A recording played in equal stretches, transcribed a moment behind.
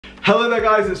Hello there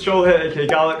guys, it's Joel here, aka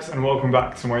Gallucks, and welcome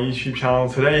back to my YouTube channel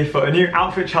today for a new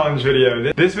outfit challenge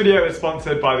video. This video is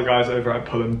sponsored by the guys over at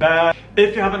Pull & Bear.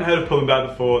 If you haven't heard of Pull & Bear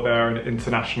before, they're an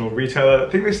international retailer.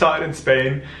 I think they started in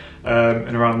Spain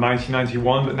in around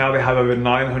 1991, but now they have over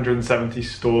 970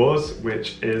 stores,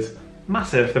 which is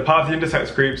massive. They're part of the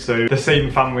Inditex group, so the same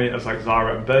family as like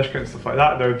Zara and Bershka and stuff like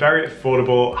that. They're a very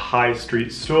affordable high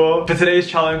street store. For today's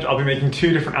challenge, I'll be making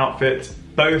two different outfits,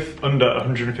 both under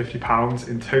 £150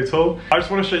 in total. I just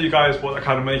want to show you guys what that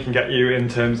kind of money can get you in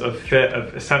terms of fit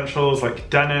of essentials like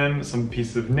denim, some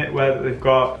pieces of knitwear that they've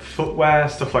got, footwear,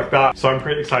 stuff like that. So I'm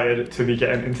pretty excited to be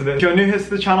getting into this. If you're new here to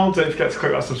the channel, don't forget to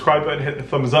click that subscribe button, hit the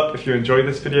thumbs up if you enjoyed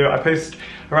this video. I post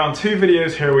around 2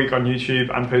 videos here a week on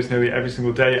YouTube and post nearly every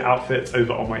single day outfits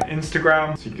over on my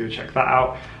Instagram, so you can go check that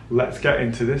out. Let's get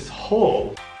into this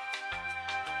haul.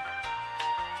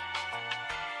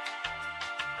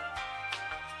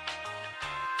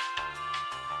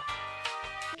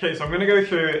 Okay, so I'm gonna go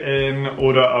through in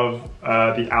order of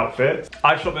the outfits.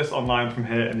 I shot this online from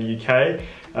here in the UK.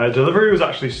 Delivery was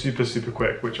actually super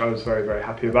quick, which I was very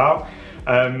happy about.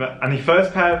 And the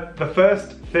first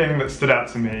thing that stood out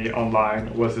to me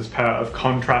online was this pair of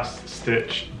contrast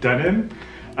stitch denim.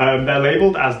 They're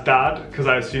labeled as dad because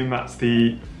I assume that's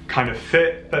the kind of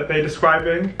fit that they're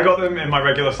describing. I got them in my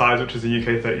regular size, which is a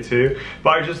UK 32,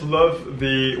 but I just love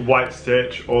the white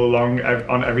stitch all along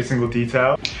on every single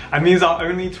detail. And these are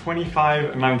only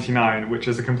 £25.99, which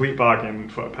is a complete bargain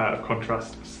for a pair of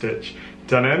contrast stitch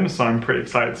denim, so I'm pretty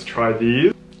excited to try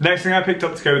these. Next thing I picked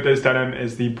up to go with this denim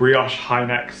is the Brioche high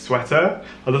neck sweater.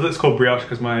 I love that it's called Brioche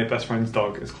because my best friend's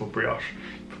dog is called Brioche.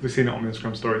 We've seen it on my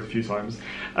Instagram stories a few times.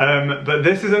 But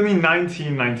this is only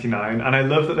 $19.99, and I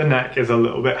love that the neck is a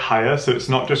little bit higher, so it's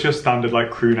not just your standard like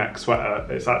crew neck sweater.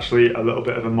 It's actually a little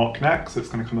bit of a mock neck, so it's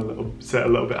gonna come sit a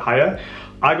little bit higher.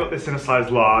 I got this in a size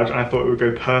large, and I thought it would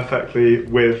go perfectly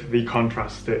with the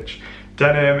contrast stitch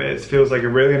denim. It feels like a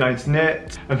really nice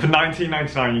knit, and for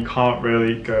 $19.99 you can't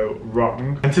really go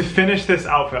wrong. And to finish this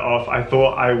outfit off, I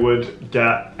thought I would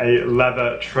get a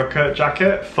leather trucker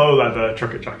jacket, faux leather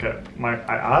trucker jacket, might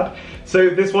I add. So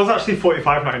this was actually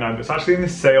 $45.99, but it's actually in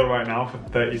this sale right now for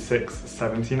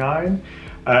 $36.79.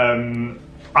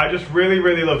 I just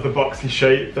really love the boxy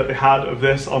shape that they had of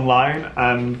this online,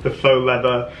 and the faux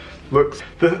leather looks,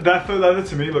 their faux leather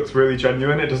to me looks really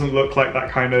genuine. It doesn't look like that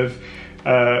kind of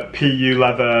PU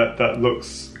leather that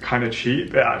looks kind of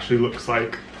cheap. It actually looks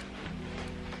like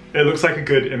a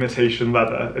good imitation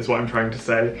leather is what I'm trying to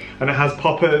say. And it has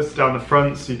poppers down the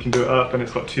front so you can do it up, and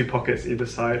it's got 2 pockets either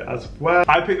side as well.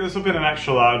 I picked this up in an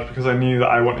extra large because I knew that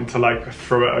I wanted to like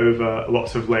throw it over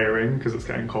lots of layering because it's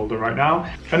getting colder right now.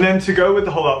 And then to go with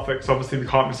the whole outfit, because obviously we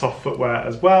can't miss off footwear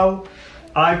as well,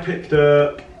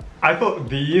 I thought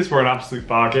these were an absolute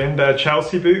bargain. They're a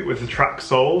Chelsea boot with a track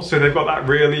sole, so they've got that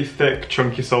really thick,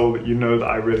 chunky sole that you know that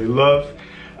I really love.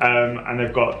 And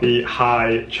they've got the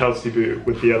high Chelsea boot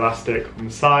with the elastic on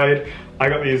the side. I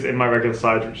got these in my regular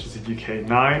size, which is a UK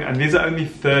 9, and these are only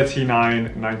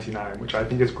 $39.99, which I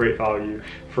think is great value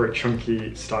for a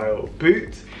chunky style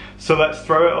boot. So let's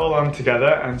throw it all on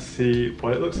together and see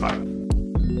what it looks like.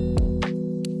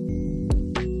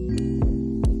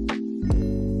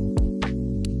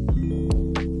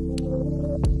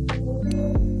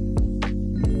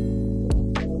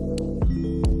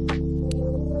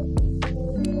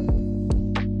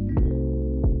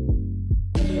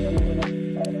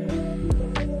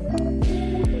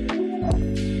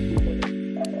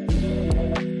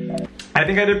 I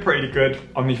think I did pretty good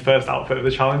on the first outfit of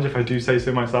the challenge, if I do say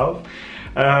so myself.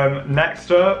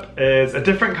 Next up is a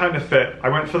different kind of fit. I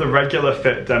went for the regular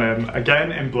fit denim,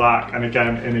 again in black and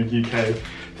again in a UK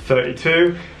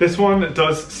 32. This one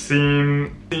does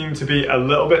seem to be a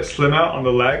little bit slimmer on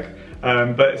the leg,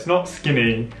 but it's not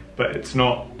skinny, but it's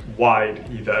not wide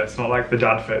either. It's not like the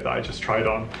dad fit that I just tried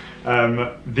on.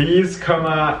 These come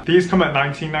at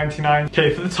 $19.99.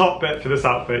 Okay, for the top bit for this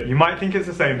outfit, you might think it's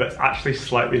the same, but it's actually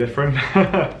slightly different.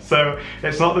 So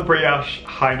it's not the Brioche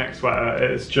high neck sweater,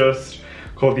 it's just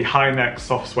called the high neck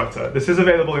soft sweater. This is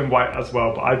available in white as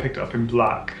well, but I picked it up in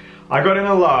black. I got in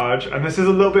a large, and this is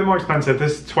a little bit more expensive.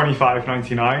 This is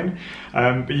 $25.99,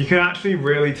 but you can actually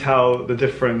really tell the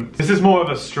difference. This is more of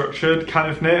a structured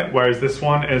kind of knit, whereas this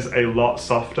one is a lot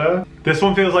softer. This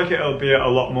one feels like it'll be a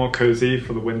lot more cozy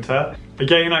for the winter.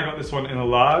 Again, I got this one in a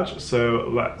large, so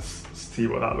let's see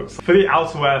what that looks like. For the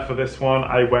outerwear for this one,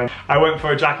 I went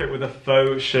for a jacket with a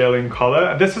faux shearling collar.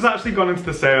 And this has actually gone into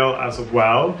the sale as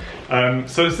well.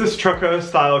 So it's this trucker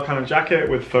style kind of jacket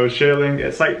with faux shearling.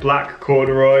 It's like black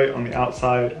corduroy on the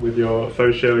outside with your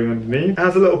faux shearling underneath. It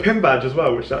has a little pin badge as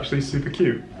well, which is actually super super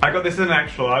cute. I got this in an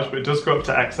extra large, but it does go up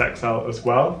to XXL as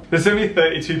well. This is only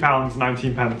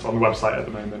 £32.19 on the website at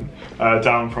the moment,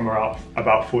 down from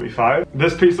about 45.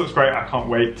 This piece looks great. I can't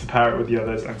wait to pair it with the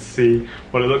others and see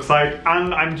what it looks like.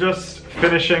 And I'm just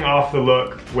finishing off the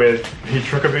look with the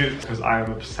trucker boots because I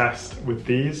am obsessed with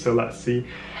these. So let's see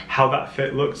how that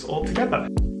fit looks all together.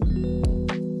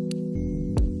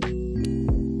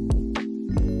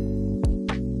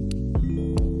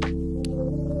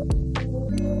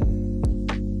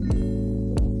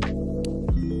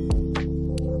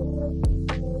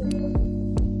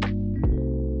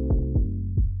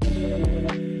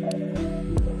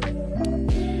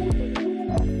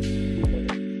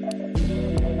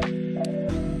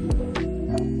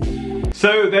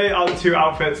 So they are the two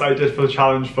outfits I did for the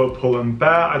challenge for Pull and Bear.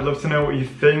 I'd love to know what you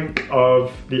think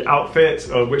of the outfits,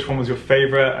 or which one was your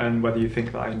favorite, and whether you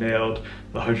think that I nailed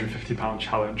the £150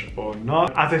 challenge or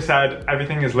not. As I said,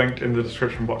 everything is linked in the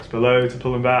description box below to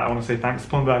Pull and Bear. I want to say thanks to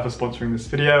Pull and Bear for sponsoring this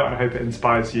video, and I hope it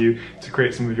inspires you to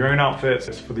create some of your own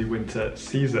outfits for the winter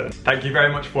season. Thank you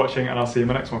very much for watching, and I'll see you in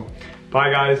my next one.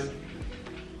 Bye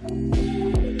guys.